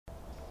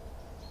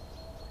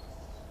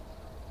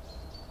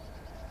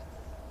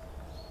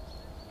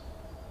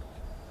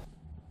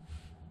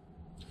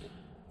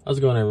How's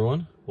it going,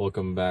 everyone?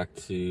 Welcome back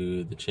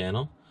to the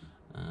channel.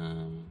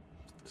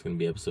 It's going to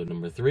be episode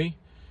number 3.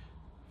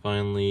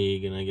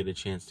 Finally gonna get a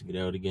chance to get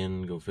out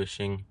again, go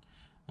fishing.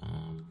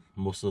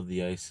 Most of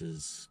the ice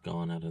is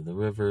gone out of the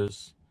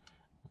rivers.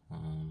 A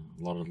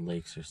lot of the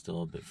lakes are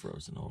still a bit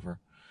frozen over.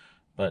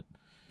 But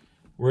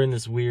we're in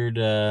this weird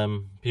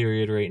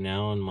period right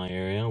now in my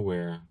area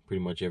where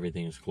pretty much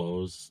everything is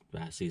closed.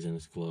 Bass season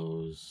is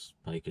closed,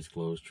 pike is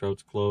closed,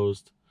 trout's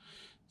closed.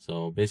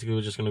 So basically we're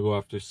just going to go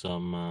after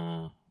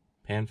some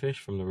panfish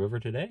from the river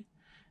today.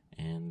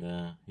 And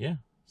yeah,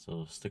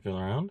 so stick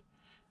around.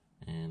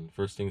 And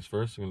first things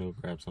first, we're going to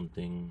go grab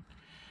something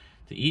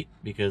to eat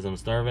because I'm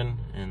starving,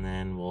 and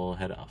then we'll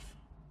head off.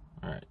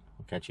 Alright,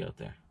 we'll catch you out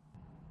there.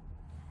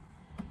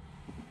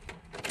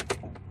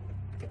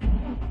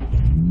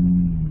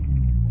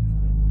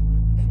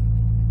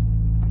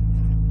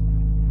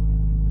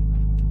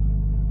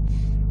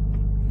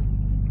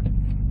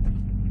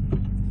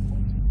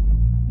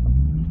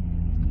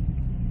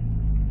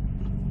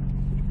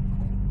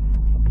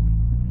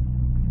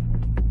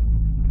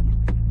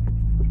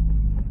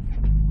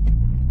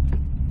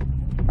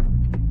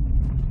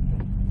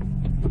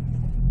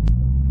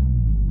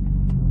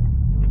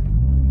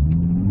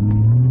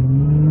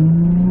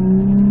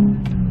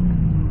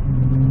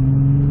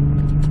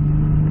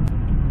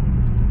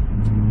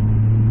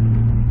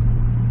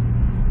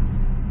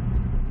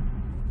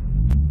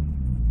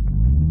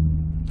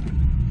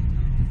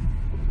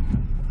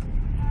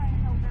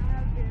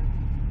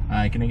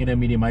 Can I get a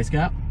medium ice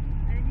cap?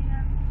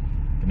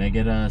 Can I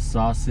get a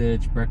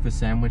sausage breakfast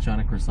sandwich on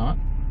a croissant?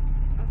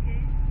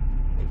 Okay.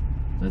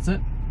 That's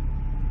it?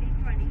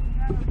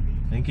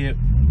 $8.20. Thank you.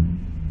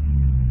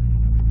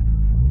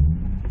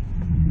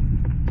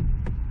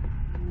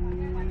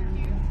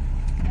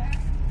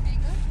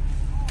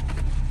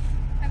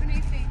 Have a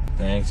nice day.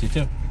 Thanks, you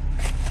too.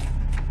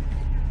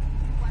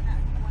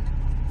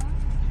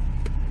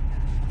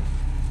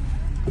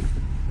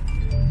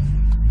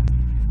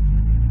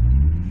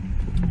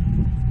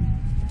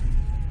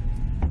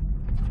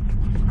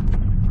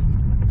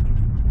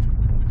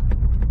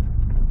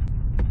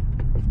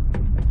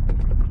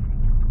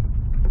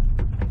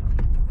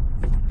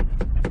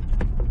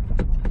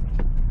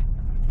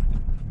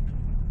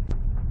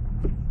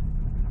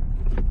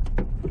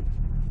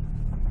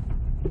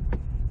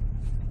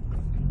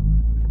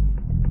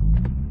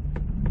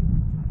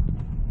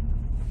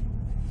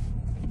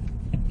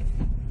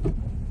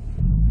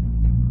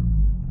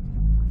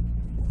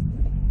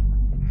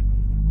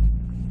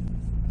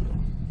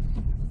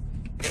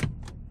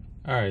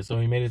 Alright, so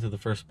we made it to the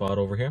first spot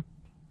over here.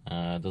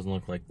 It doesn't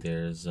look like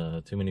there's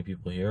too many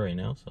people here right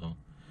now, so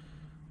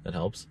that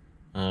helps.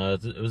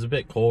 It was a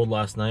bit cold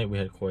last night. We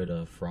had quite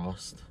a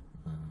frost,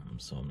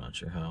 so I'm not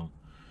sure how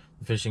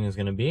the fishing is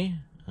going to be.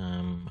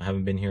 I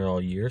haven't been here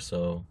all year,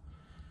 so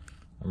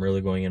I'm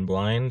really going in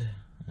blind.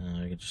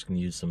 I'm just going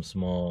to use some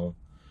small,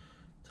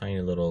 tiny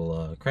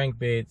little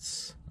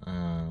crankbaits,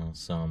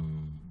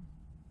 some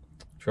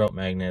trout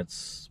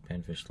magnets.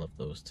 Panfish love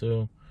those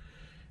too.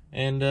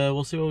 And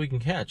we'll see what we can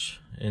catch.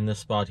 In this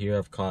spot here,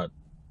 I've caught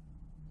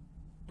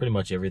pretty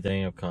much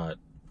everything. I've caught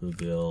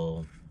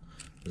bluegill,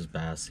 there's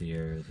bass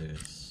here,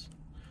 there's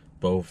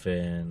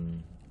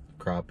bowfin,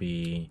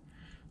 crappie,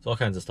 there's all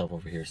kinds of stuff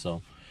over here.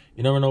 So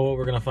you never know what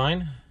we're gonna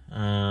find.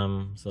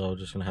 So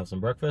just gonna have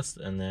some breakfast,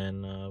 and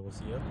then we'll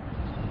see you.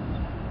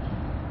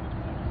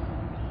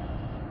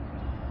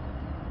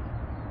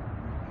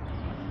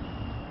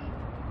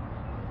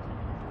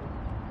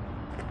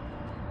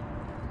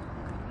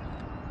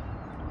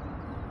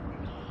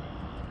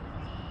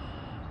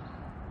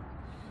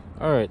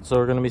 Alright, so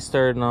we're going to be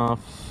starting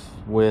off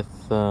with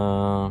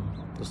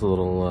this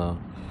little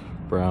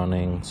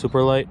Browning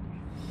super light.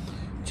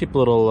 Cheap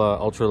little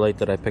ultralight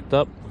that I picked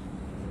up.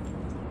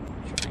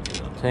 Try and get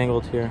it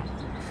untangled here.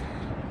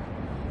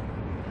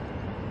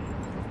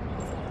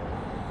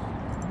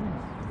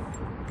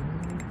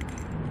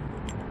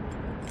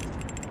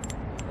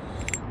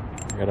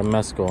 I got a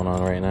mess going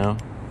on right now.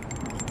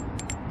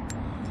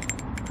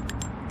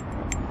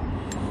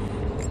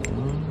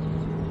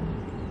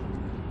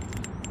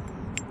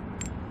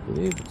 I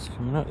believe it's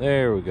coming out.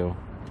 There we go.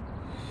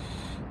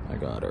 I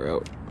got her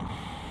out.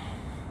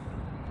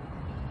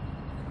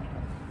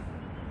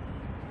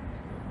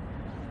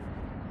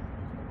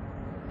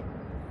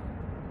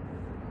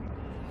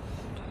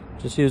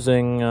 Just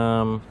using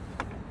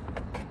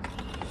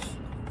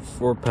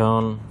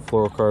 4-pound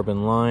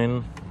fluorocarbon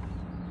line.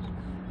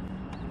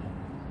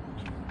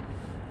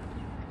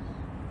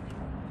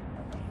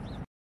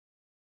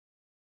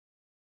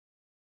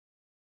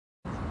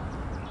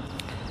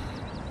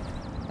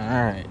 All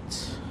right.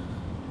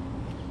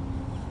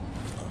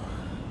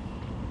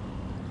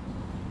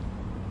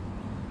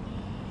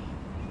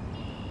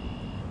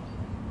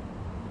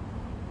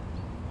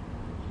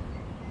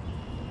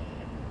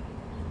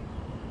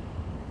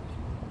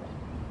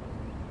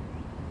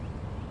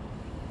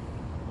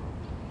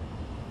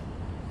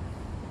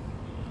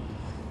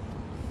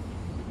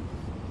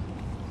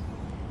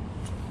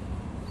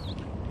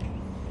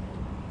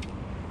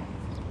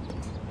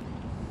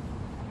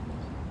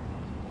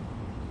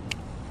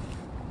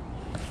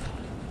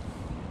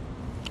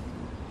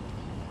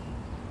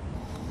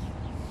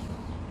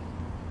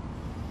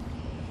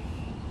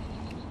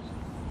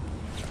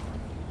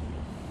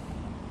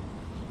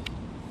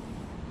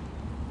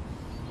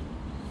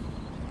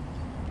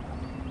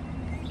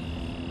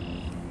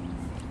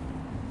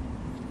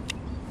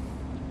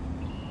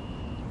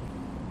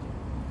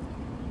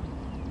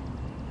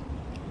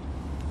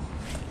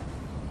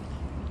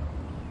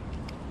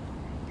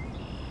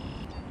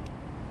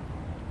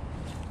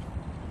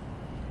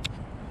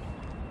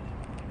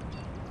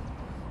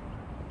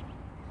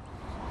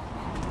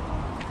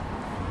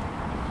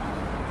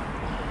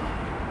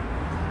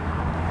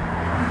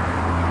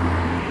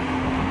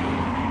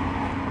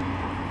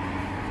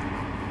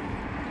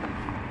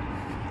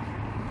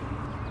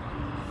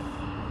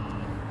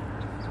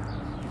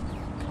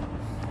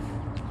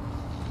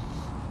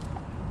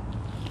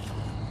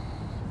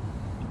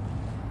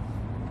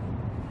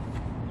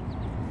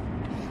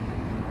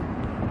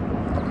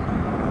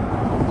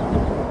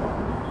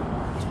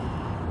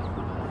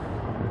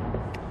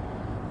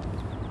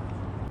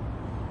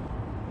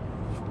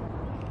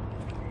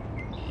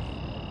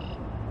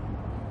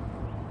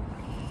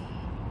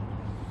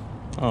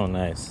 Oh,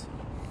 nice.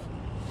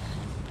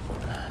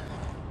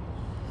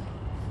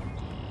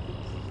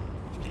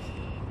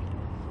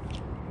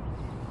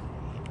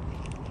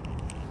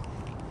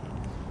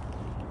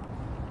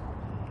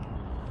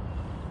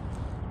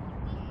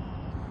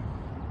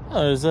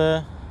 Oh, there's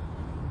a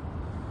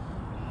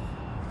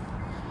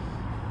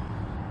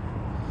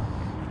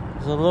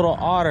little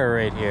otter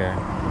right here.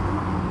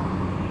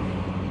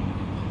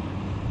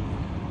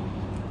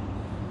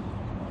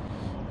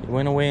 He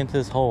went away into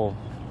this hole.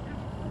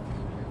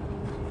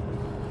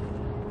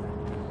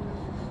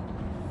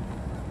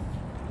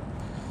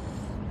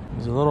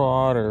 There's a little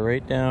otter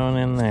right down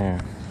in there.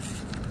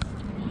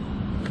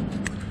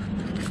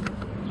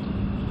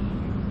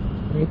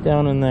 Right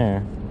down in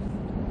there.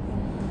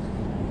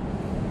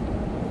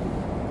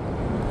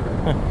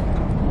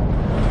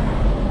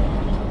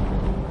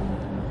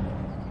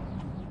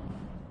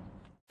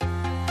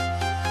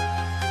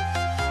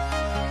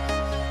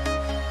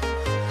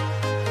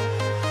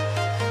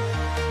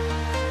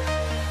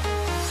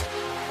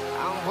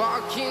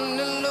 Walking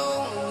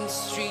alone, the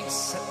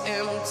streets are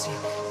empty.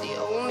 The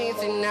only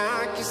thing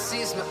I can see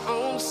is my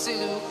own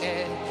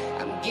silhouette.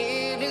 I'm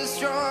getting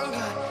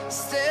stronger,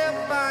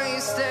 step by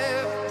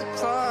step. The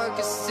clock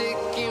is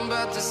ticking,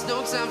 but there's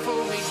no time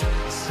for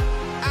regrets.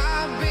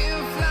 I've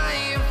been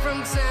flying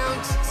from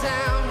town to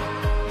town,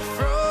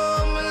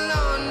 from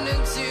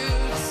London to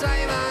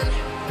Taiwan.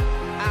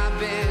 I've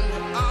been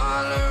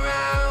all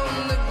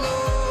around the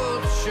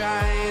globe,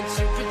 trying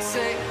to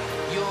protect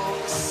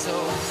your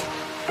soul.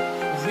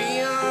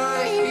 We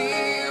are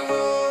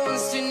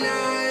heroes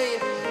tonight.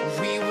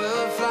 We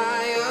will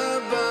fly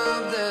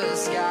above the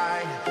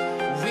sky.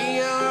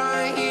 We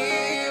are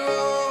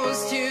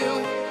heroes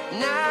tonight.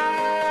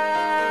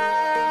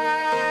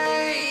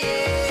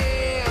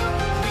 Yeah.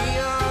 We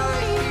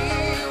are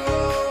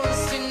heroes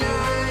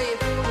tonight.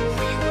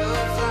 We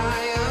will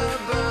fly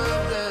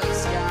above the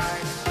sky.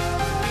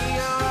 We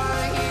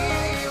are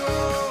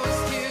heroes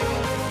tonight.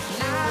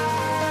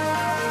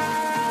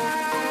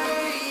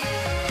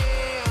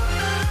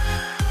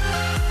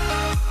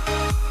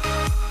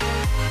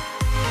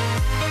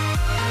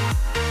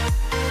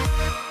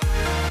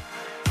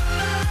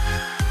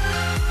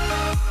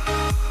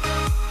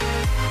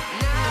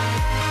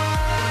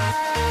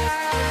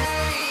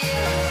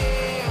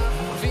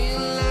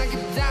 Feel like a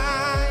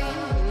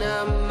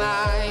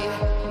dynamite,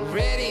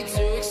 ready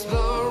to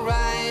explode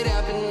right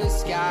up in the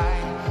sky.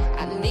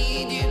 I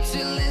need you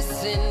to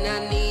listen,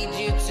 I need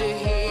you to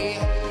hear,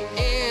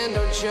 and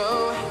don't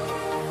show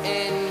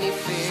any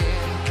fear.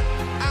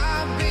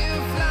 I've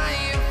been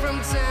flying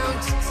from town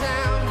to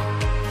town,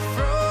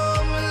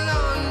 from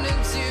London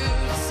to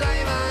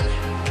Taiwan.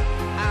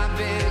 I've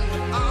been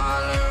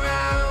all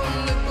around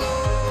the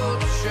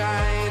globe,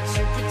 trying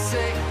to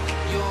protect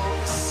your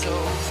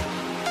soul.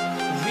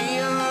 We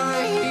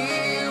are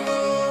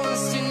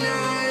heroes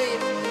tonight.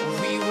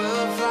 We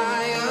will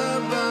fly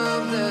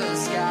above the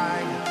sky.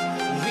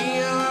 We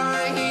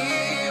are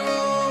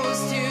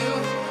heroes tonight.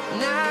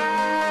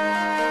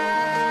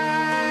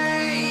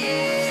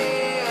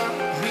 Yeah.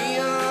 We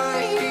are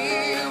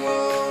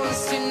heroes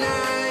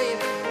tonight.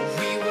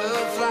 We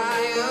will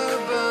fly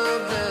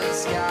above the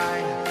sky.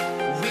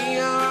 We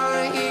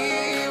are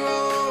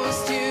heroes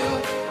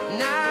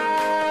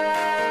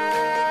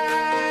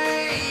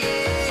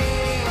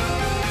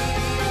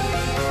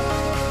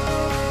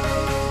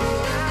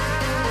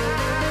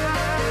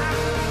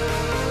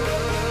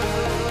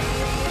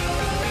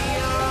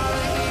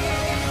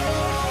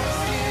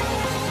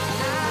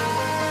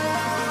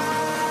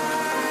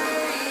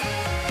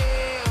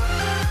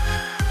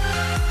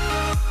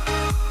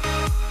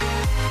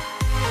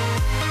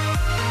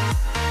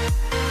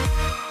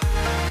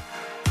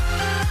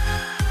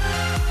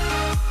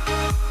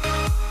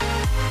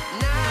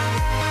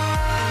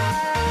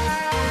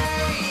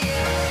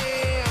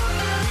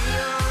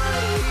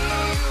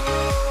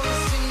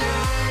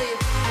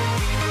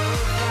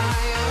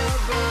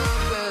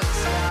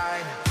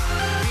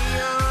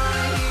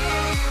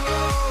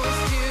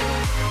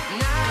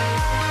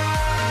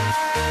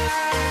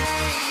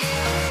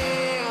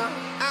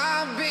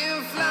I've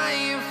been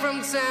flying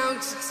from town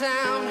to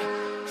town,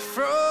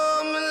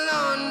 from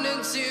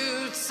London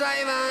to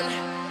Taiwan.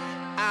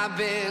 I've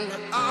been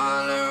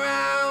all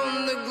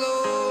around the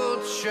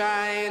globe,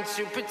 trying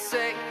to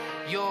protect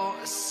your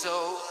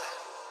soul.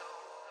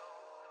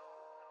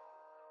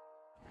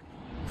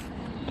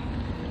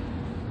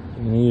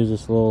 I'm gonna use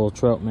this little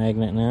trout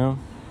magnet now.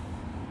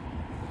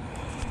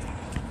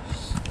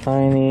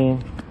 Tiny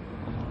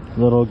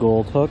little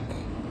gold hook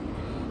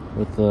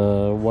with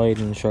the white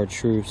and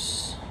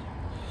chartreuse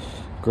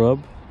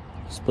grub,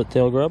 split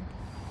tail grub,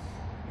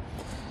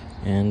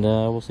 and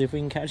we'll see if we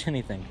can catch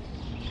anything.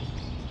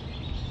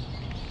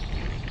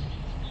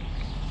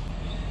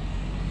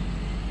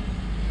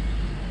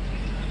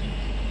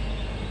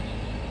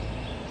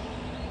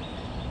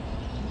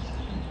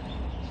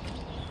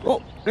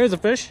 Oh, there's a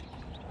fish.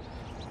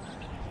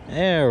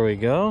 There we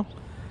go.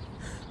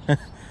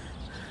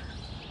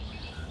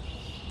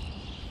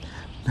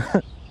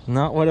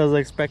 Not what I was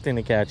expecting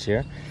to catch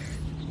here.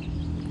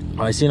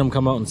 Oh, I seen him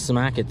come out and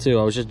smack it too.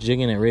 I was just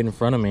jigging it right in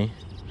front of me.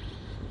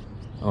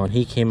 Oh, and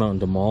he came out and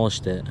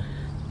demolished it.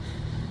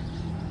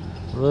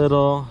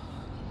 Little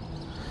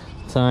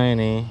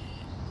tiny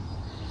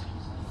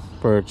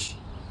perch.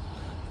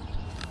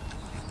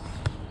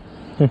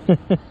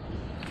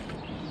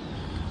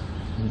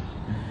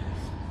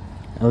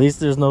 At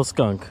least there's no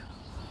skunk.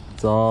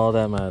 That's all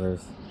that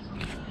matters.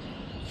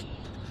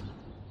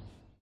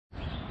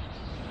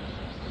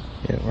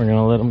 Yeah, we're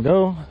gonna let him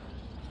go.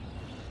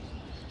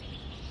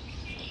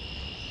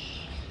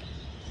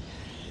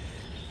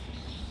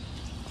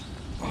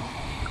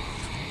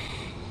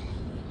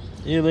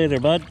 See you later,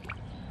 bud.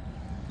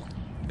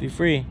 Be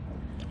free.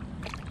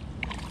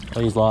 Oh,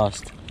 he's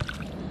lost.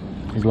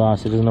 He's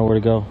lost. He doesn't know where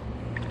to go.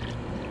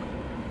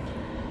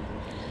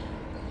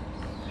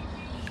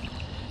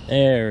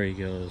 There he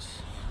goes.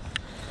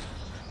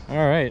 All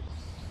right.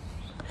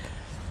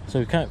 So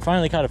we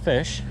finally caught a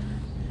fish.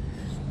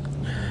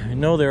 I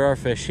know there are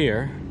fish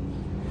here.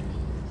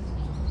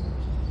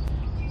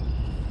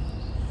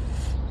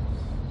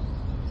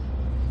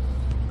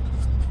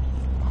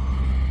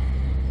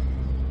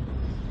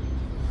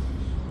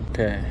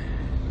 Okay.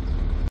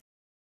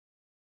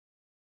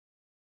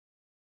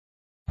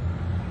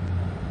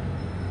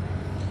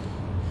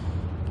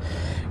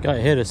 Got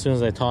hit as soon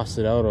as I tossed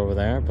it out over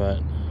there,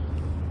 but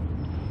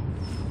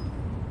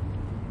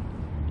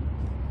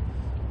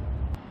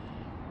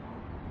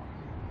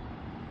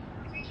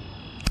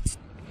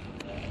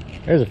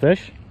there's a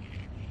fish.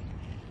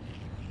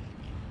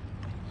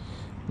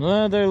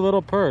 Another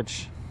little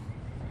perch.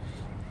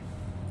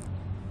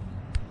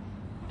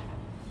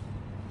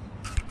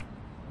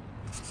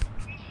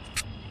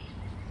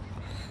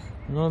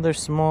 Another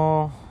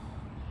small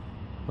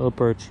little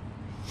perch.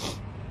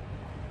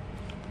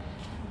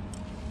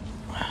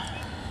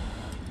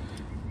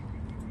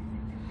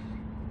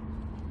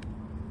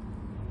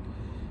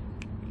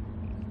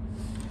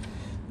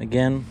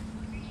 Again,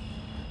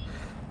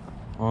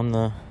 on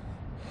the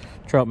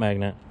trout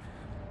magnet.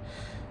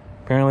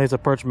 Apparently it's a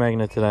perch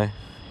magnet today.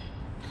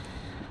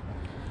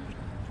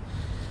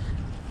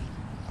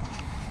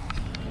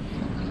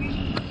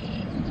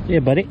 Yeah,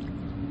 buddy.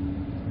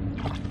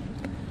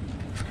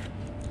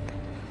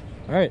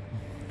 All right,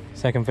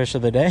 second fish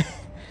of the day.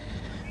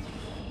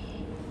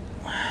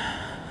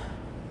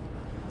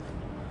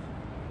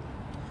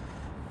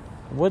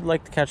 Would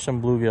like to catch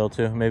some bluegill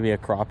too, maybe a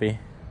crappie.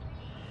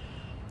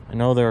 I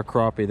know there are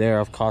crappie there,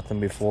 I've caught them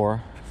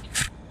before.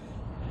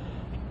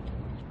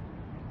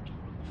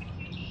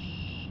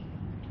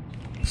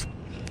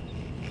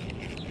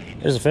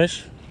 There's a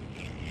fish.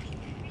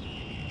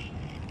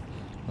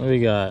 What do we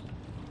got?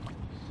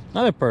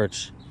 Another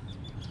perch.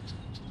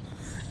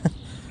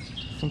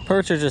 Some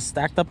perch are just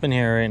stacked up in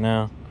here right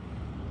now.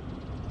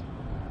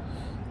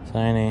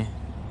 Tiny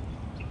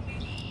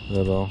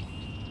little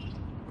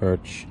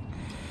perch.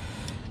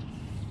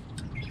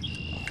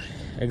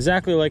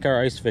 Exactly like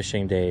our ice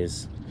fishing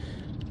days.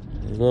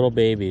 These little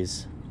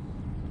babies.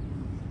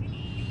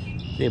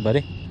 See you,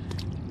 buddy.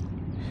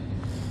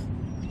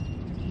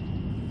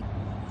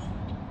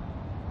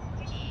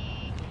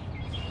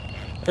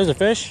 There's a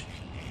fish.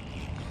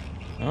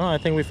 Oh, I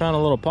think we found a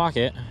little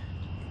pocket.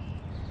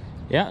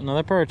 Yeah,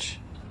 another perch.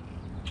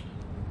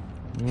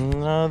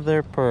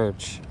 Another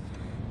perch.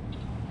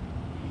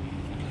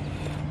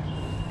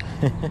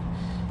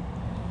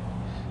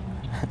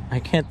 I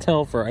can't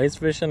tell for ice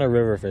fishing or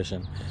river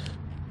fishing.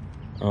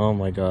 Oh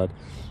my god.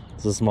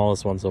 It's the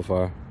smallest one so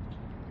far.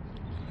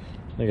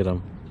 Look at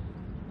him.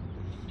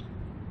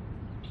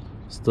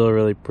 Still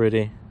really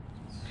pretty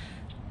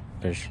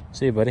fish.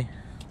 See you, buddy.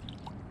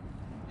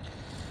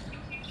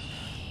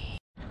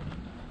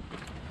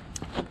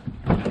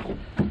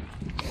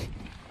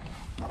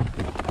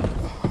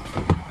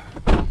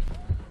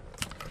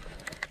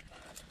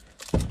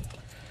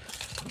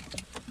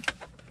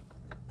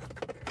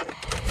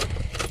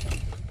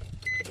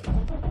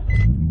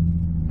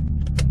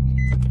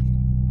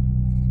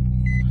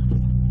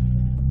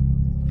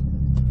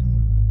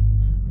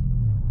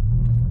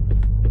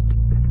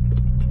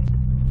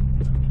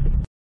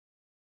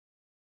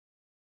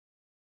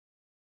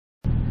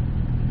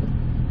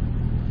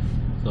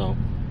 So,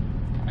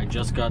 I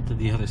just got to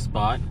the other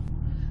spot,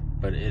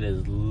 but it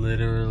is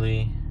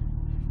literally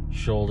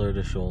shoulder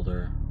to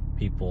shoulder.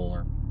 People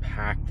are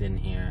packed in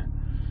here,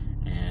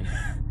 and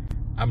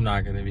I'm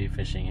not going to be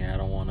fishing here. I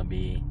don't want to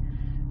be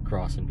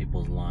crossing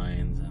people's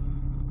lines,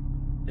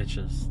 and it's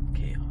just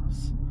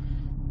chaos.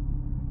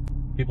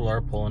 People are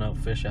pulling out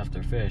fish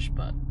after fish,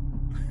 but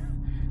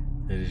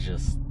it is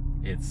just,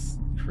 it's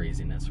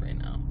craziness right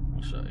now.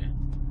 I'll show you.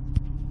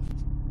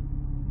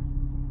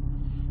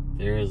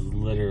 There is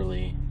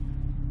literally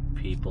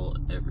people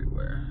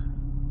everywhere.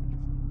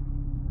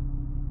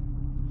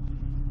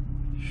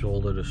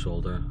 Shoulder to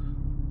shoulder.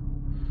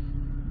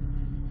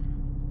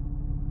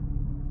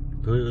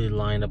 Completely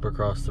lined up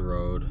across the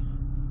road.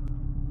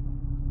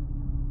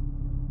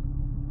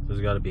 There's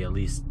got to be at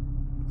least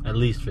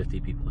 50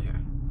 people here.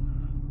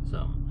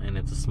 So, and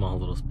it's a small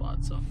little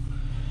spot, so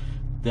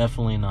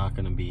definitely not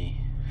going to be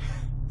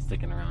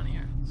sticking around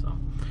here. So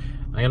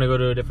I'm gonna go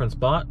to a different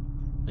spot,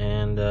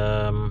 and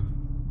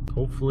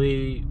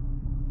hopefully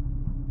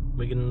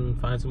we can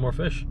find some more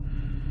fish.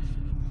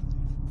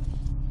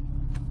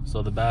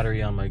 So the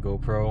battery on my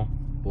GoPro,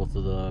 both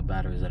of the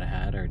batteries that I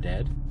had are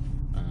dead.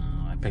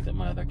 I picked up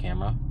my other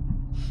camera,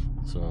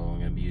 so I'm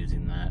gonna be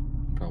using that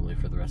probably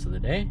for the rest of the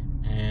day,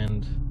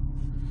 and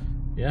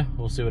yeah,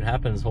 we'll see what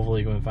happens.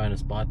 Hopefully we can find a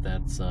spot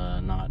that's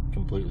not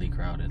completely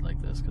crowded like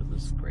this, because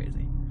this is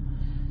crazy.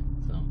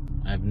 So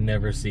I've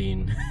never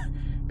seen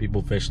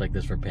people fish like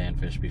this for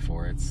panfish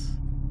before. It's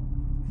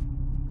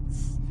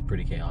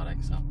pretty chaotic.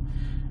 So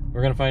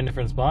we're gonna find a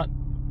different spot,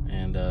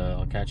 and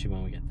I'll catch you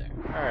when we get there.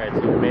 Alright,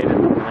 so we made it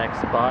to the next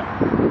spot.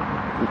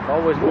 I've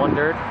always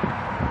wondered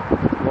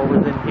what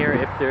was in here,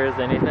 if there is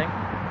anything.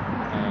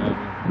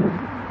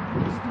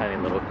 Just a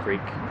tiny little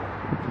creek.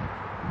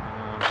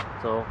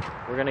 So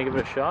we're gonna give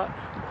it a shot,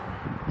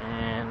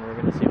 and we're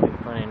gonna see if we can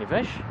find any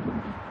fish.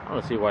 I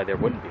don't see why there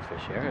wouldn't be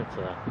fish here. It's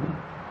a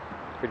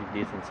pretty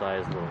decent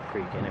sized little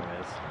creek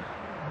anyways.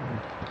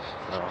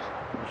 So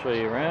I'll show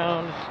you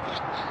around.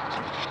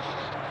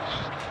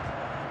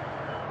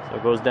 So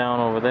it goes down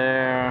over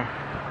there,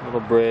 little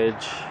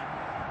bridge,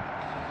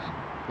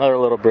 another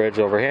little bridge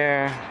over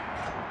here.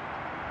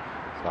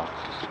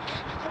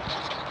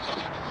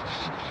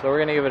 So we're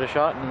gonna give it a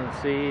shot and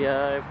see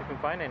if we can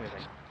find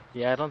anything.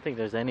 Yeah, I don't think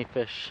there's any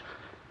fish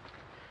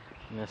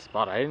in this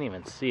spot. I didn't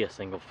even see a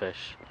single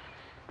fish.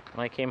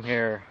 When I came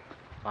here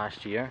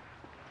last year,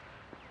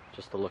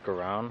 just to look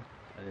around,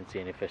 I didn't see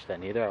any fish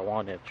then either. I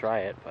wanted to try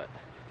it, but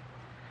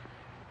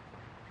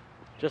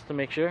just to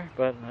make sure,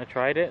 but I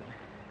tried it.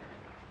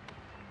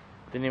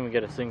 Didn't even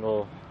get a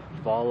single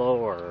follow,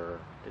 or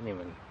didn't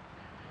even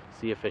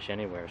see a fish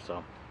anywhere,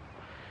 so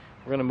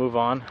we're gonna move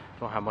on.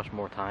 Don't have much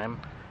more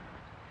time.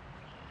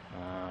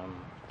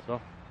 So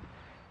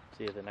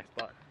see you at the next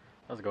spot.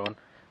 How's it going?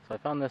 So I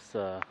found this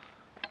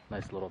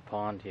nice little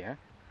pond here,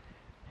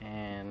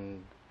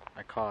 and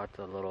I caught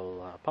a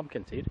little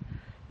pumpkin seed.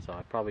 So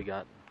I probably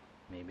got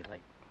maybe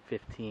like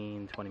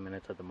 15-20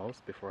 minutes at the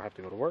most before I have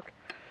to go to work.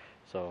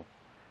 So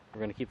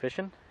we're gonna keep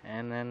fishing,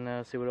 and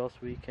then see what else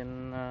we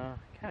can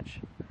catch.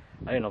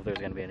 I didn't know if there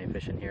was gonna be any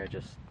fish in here. I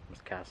just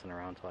was casting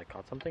around until I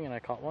caught something, and I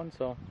caught one.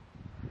 So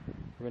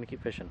we're gonna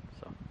keep fishing.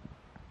 So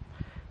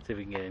see if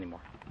we can get any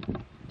more.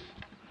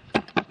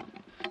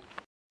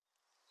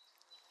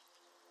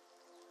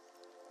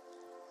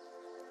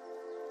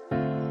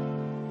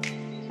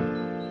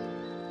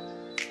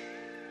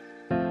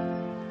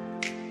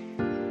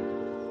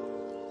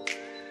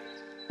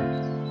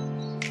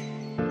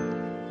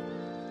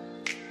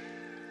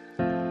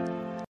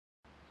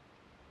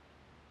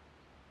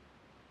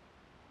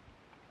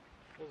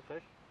 There's a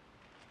fish.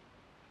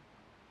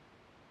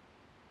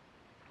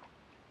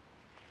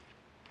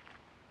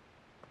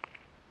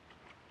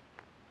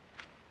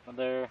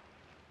 Another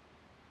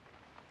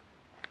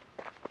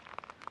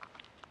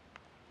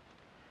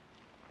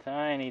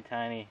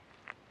tiny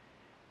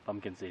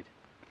pumpkin seed.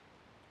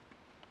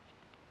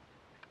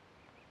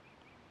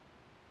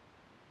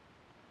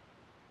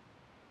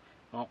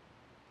 Well,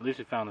 at least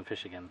we found the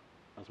fish again.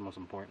 That's the most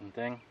important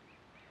thing.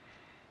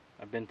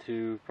 I've been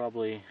to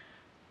probably...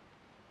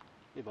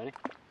 Hey buddy.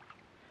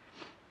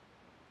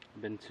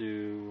 I've been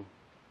to,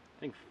 I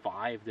think,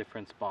 5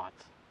 different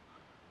spots,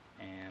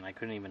 and I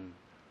couldn't even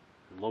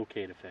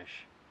locate a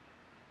fish.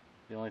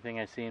 The only thing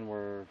I seen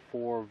were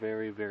 4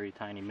 very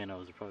tiny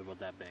minnows, probably about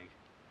that big.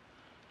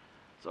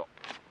 So,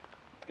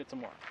 let's get some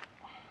more.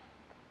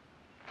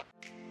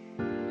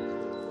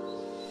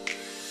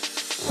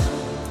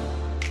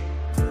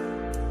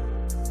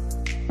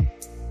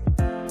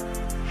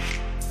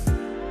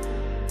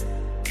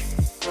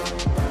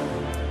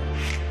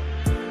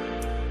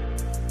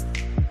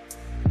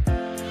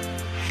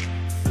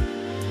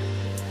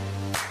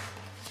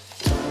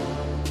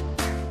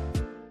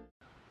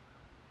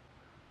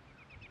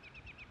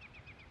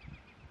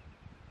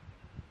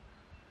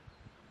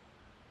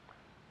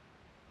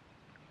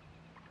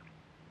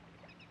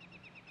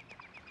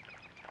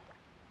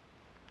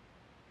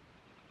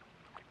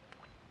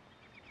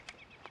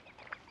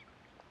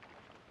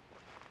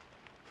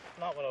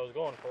 Not what I was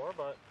going for,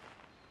 but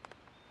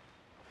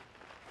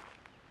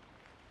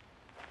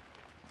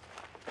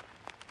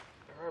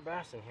there are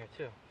bass in here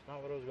too. It's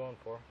not what I was going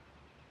for.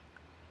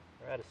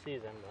 We're out of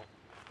season, but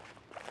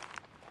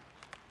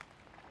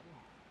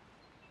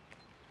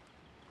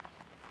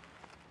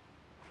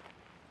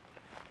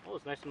oh,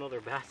 it's nice to know there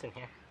are bass in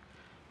here.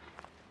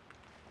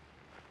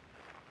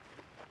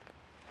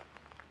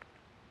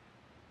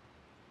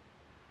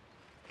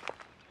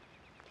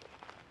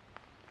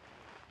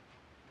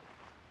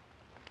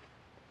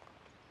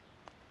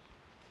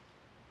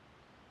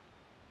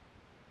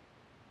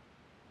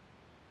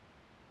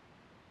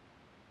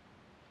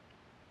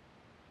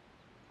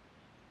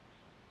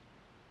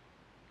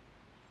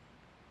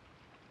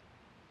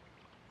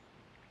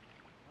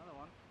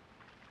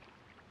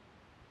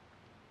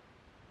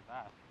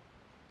 Bass.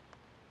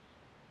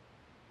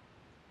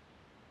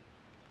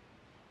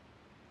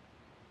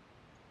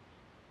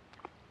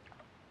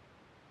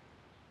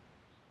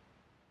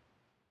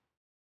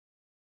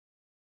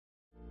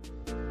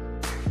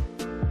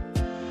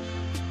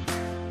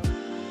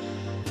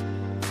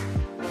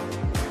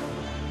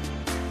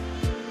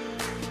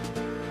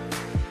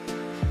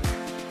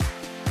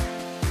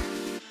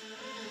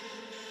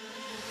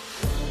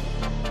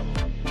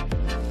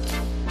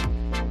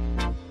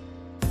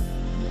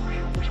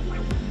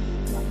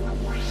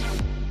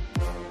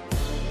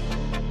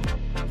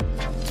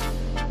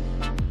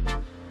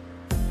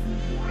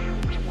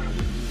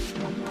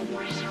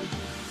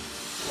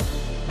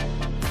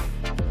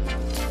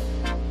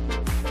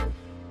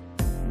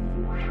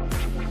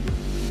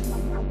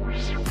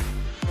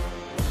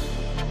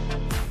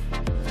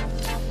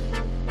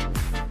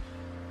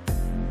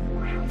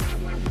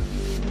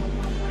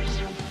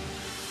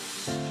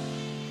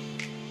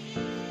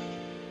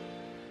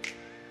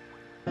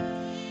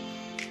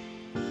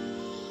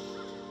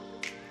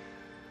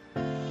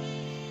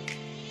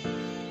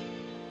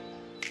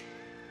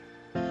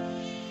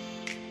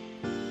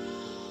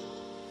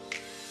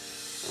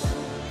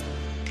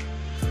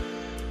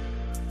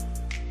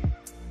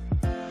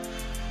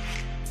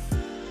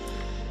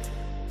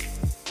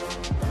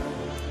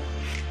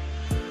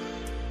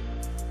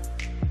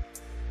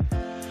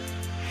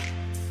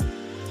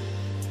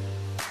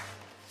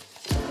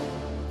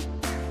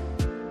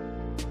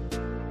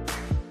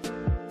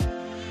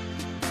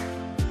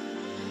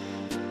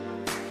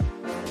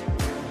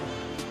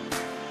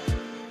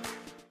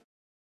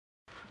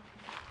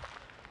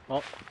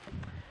 well,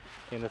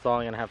 I think that's all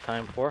I'm gonna have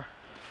time for.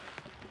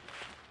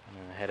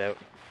 I'm gonna head out,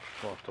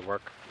 go off to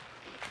work.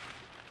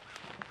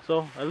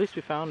 So at least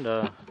we found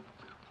a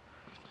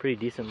pretty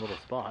decent little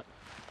spot.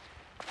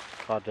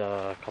 Caught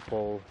a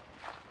couple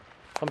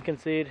pumpkin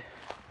seed,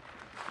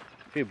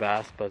 a few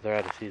bass, but they're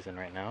out of season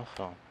right now,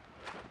 so.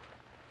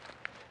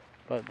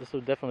 But this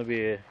would definitely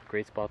be a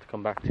great spot to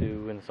come back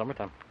to in the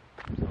summertime.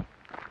 So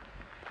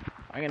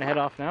I'm gonna head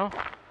off now.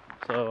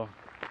 So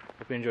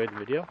hope you enjoyed the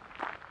video,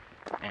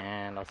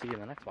 and I'll see you in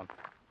the next one.